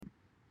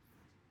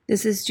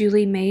This is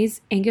Julie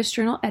Mays, Angus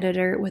Journal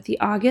editor, with the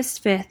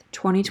August 5th,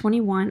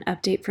 2021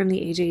 update from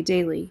the AJ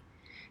Daily.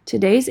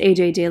 Today's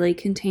AJ Daily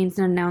contains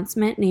an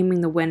announcement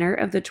naming the winner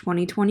of the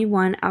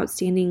 2021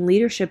 Outstanding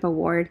Leadership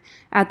Award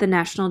at the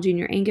National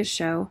Junior Angus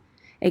Show,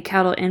 a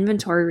cattle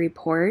inventory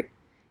report,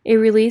 a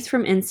release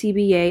from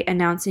NCBA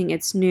announcing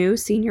its new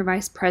Senior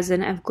Vice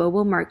President of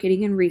Global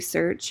Marketing and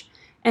Research,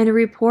 and a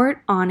report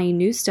on a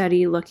new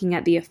study looking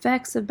at the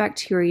effects of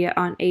bacteria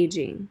on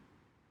aging.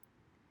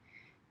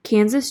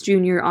 Kansas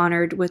Junior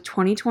honored with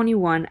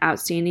 2021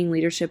 Outstanding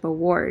Leadership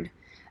Award,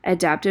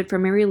 adapted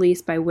from a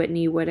release by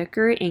Whitney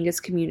Whitaker, Angus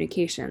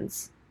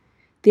Communications.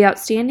 The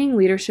Outstanding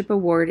Leadership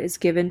Award is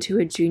given to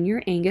a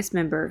junior Angus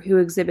member who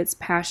exhibits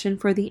passion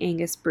for the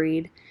Angus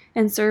breed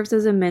and serves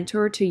as a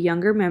mentor to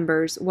younger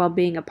members while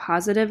being a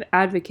positive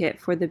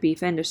advocate for the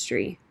beef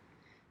industry.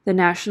 The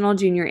National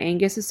Junior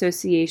Angus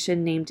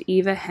Association named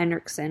Eva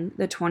Henriksen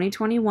the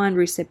 2021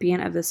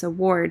 recipient of this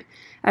award,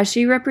 as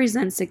she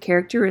represents the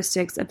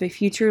characteristics of a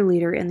future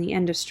leader in the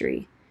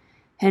industry.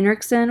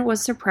 Henriksen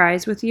was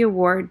surprised with the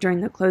award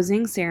during the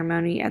closing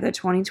ceremony at the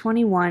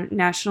 2021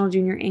 National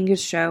Junior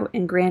Angus Show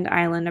in Grand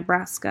Island,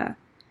 Nebraska.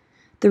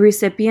 The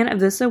recipient of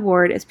this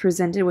award is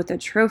presented with a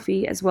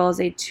trophy as well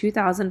as a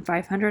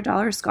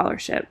 $2,500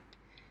 scholarship.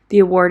 The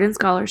award and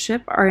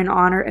scholarship are in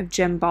honor of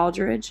Jim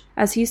Baldridge,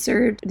 as he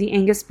served the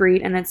Angus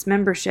breed and its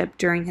membership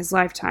during his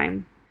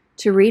lifetime.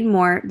 To read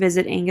more,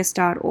 visit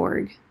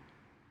angus.org.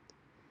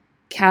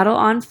 Cattle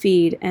on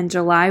Feed and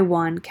July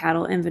 1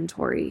 Cattle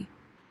Inventory.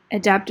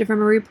 Adapted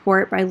from a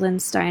report by Lynn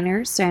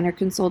Steiner, Steiner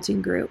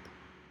Consulting Group.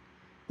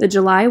 The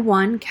July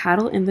 1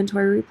 Cattle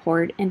Inventory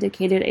Report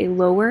indicated a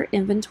lower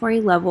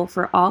inventory level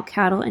for all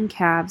cattle and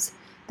calves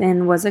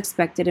than was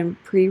expected in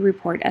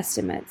pre-report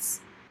estimates.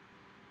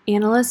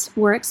 Analysts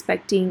were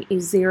expecting a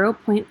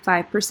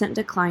 0.5%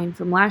 decline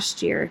from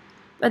last year,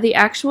 but the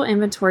actual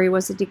inventory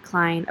was a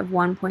decline of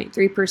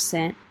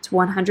 1.3% to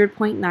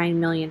 100.9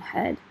 million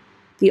head.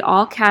 The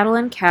all cattle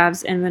and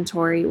calves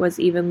inventory was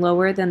even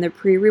lower than the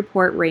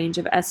pre-report range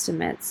of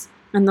estimates,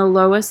 and the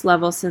lowest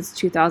level since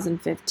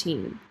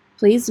 2015.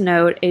 Please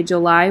note a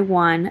July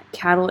 1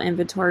 cattle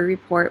inventory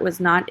report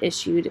was not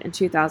issued in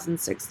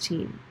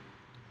 2016.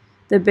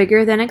 The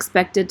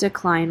bigger-than-expected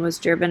decline was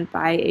driven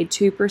by a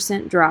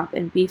 2% drop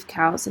in beef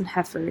cows and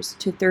heifers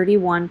to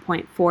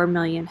 31.4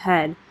 million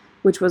head,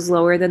 which was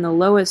lower than the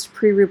lowest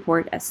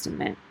pre-report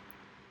estimate.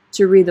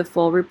 To read the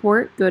full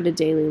report, go to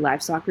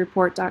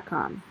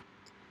dailylivestock.com.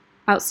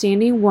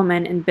 Outstanding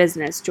Woman in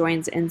Business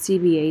joins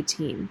NCBA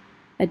team,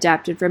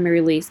 adapted from a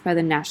release by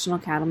the National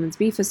Cattlemen's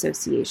Beef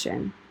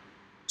Association.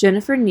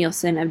 Jennifer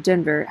Nielsen of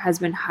Denver has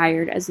been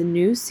hired as the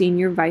new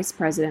Senior Vice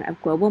President of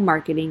Global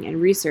Marketing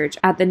and Research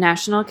at the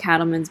National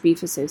Cattlemen's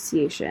Beef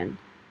Association.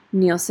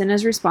 Nielsen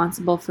is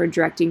responsible for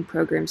directing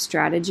program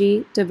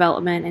strategy,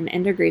 development, and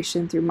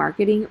integration through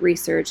marketing,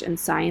 research, and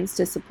science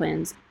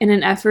disciplines in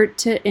an effort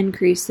to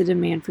increase the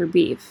demand for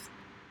beef.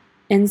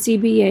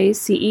 NCBA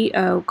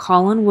CEO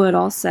Colin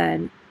Woodall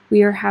said,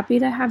 "We are happy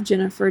to have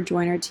Jennifer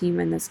join our team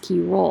in this key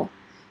role.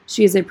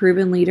 She is a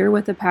proven leader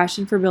with a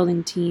passion for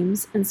building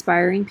teams,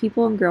 inspiring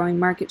people, and growing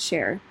market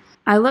share.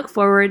 I look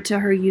forward to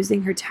her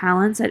using her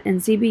talents at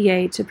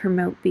NCBA to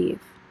promote beef."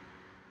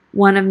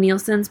 One of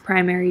Nielsen's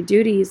primary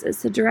duties is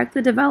to direct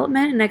the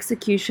development and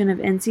execution of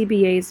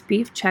NCBA's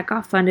beef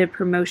checkoff-funded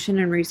promotion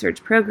and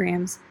research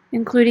programs,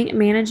 including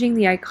managing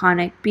the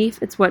iconic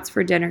Beef It's What's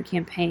for Dinner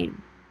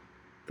campaign.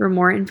 For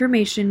more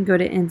information, go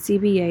to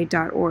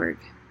ncba.org.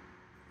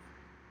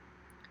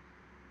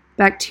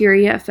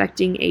 Bacteria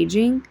affecting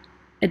aging,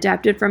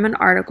 adapted from an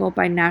article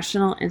by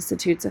National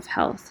Institutes of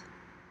Health.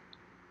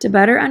 To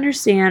better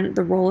understand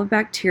the role of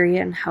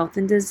bacteria in health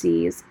and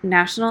disease,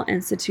 National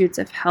Institutes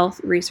of Health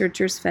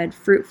researchers fed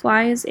fruit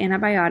flies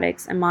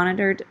antibiotics and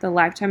monitored the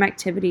lifetime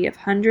activity of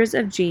hundreds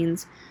of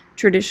genes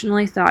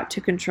traditionally thought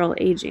to control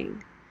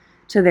aging.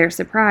 To their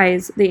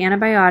surprise, the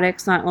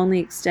antibiotics not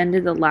only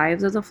extended the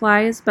lives of the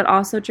flies, but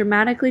also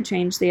dramatically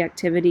changed the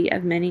activity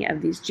of many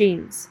of these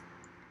genes.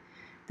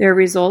 Their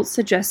results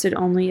suggested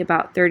only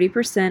about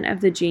 30%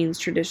 of the genes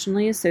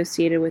traditionally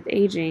associated with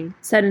aging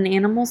set an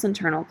animal's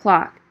internal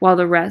clock, while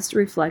the rest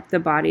reflect the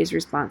body's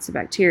response to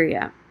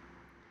bacteria.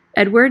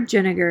 Edward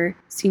Jeniger,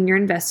 senior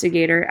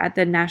investigator at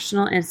the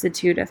National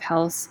Institute of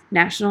Health's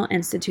National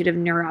Institute of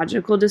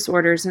Neurological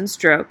Disorders and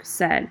Stroke,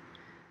 said,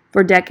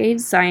 "For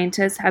decades,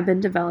 scientists have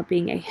been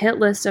developing a hit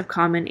list of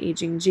common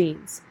aging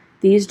genes.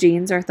 These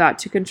genes are thought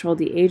to control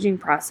the aging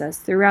process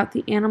throughout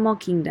the animal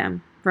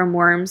kingdom, from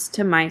worms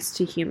to mice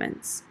to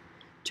humans."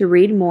 To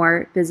read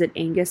more, visit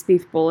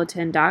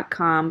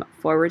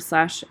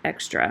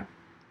angusbeefbulletin.com/extra.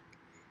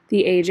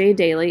 The AJ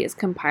Daily is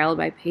compiled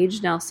by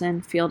Paige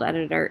Nelson, field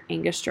editor,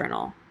 Angus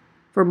Journal.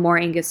 For more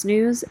Angus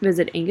news,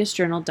 visit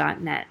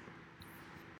angusjournal.net.